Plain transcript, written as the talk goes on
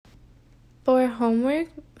For homework,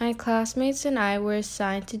 my classmates and I were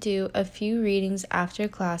assigned to do a few readings after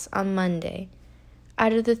class on Monday.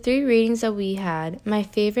 Out of the 3 readings that we had, my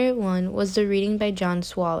favorite one was the reading by John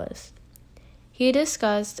Swallows. He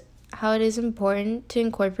discussed how it is important to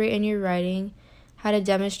incorporate in your writing how to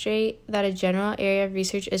demonstrate that a general area of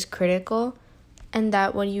research is critical, and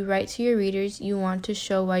that when you write to your readers, you want to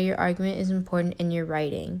show why your argument is important in your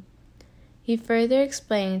writing. He further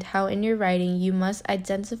explained how in your writing you must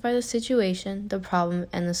identify the situation, the problem,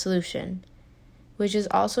 and the solution, which is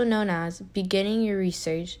also known as beginning your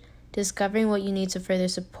research, discovering what you need to further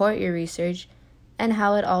support your research, and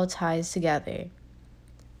how it all ties together.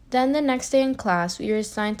 Then the next day in class, we were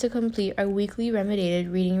assigned to complete our weekly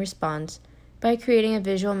remediated reading response by creating a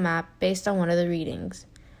visual map based on one of the readings.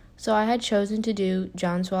 So I had chosen to do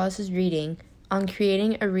John Swallows' reading on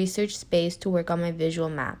creating a research space to work on my visual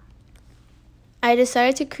map. I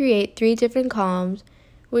decided to create 3 different columns,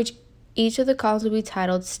 which each of the columns would be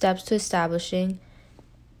titled Steps to Establishing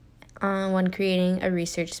when creating a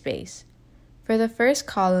research space. For the first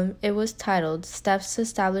column, it was titled Steps to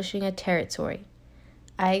Establishing a Territory.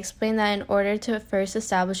 I explained that in order to first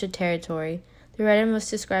establish a territory, the writer must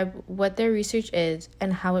describe what their research is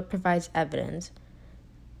and how it provides evidence,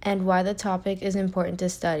 and why the topic is important to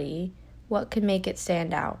study, what can make it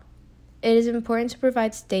stand out. It is important to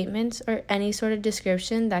provide statements or any sort of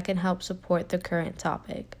description that can help support the current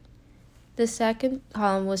topic. The second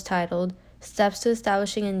column was titled Steps to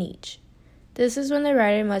Establishing a Niche. This is when the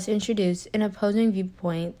writer must introduce an opposing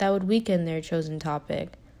viewpoint that would weaken their chosen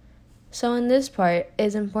topic. So in this part, it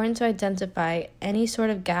is important to identify any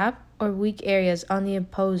sort of gap or weak areas on the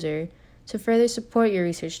opposer to further support your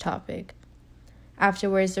research topic.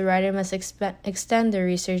 Afterwards, the writer must extend their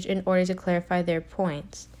research in order to clarify their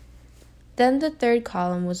points. Then the third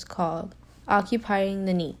column was called Occupying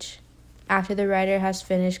the Niche. After the writer has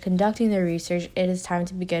finished conducting their research, it is time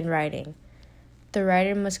to begin writing. The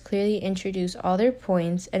writer must clearly introduce all their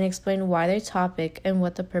points and explain why their topic and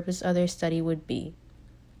what the purpose of their study would be.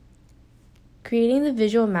 Creating the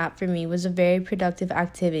visual map for me was a very productive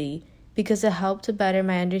activity because it helped to better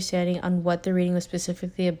my understanding on what the reading was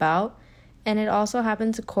specifically about, and it also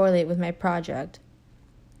happened to correlate with my project.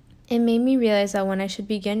 It made me realize that when I should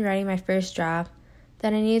begin writing my first draft,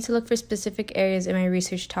 that I needed to look for specific areas in my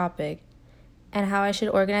research topic, and how I should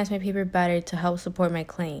organize my paper better to help support my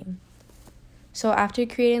claim. So after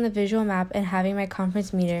creating the visual map and having my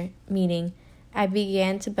conference meeting, I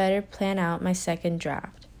began to better plan out my second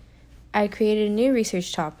draft. I created a new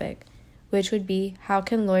research topic, which would be how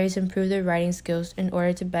can lawyers improve their writing skills in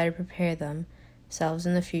order to better prepare themselves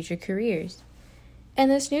in the future careers. In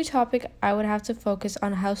this new topic, I would have to focus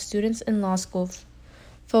on how students in law school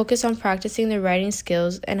focus on practicing their writing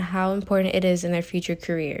skills and how important it is in their future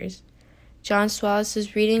careers. John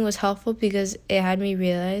Swallows' reading was helpful because it had me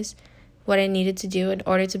realize what I needed to do in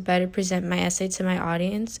order to better present my essay to my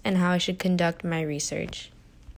audience and how I should conduct my research.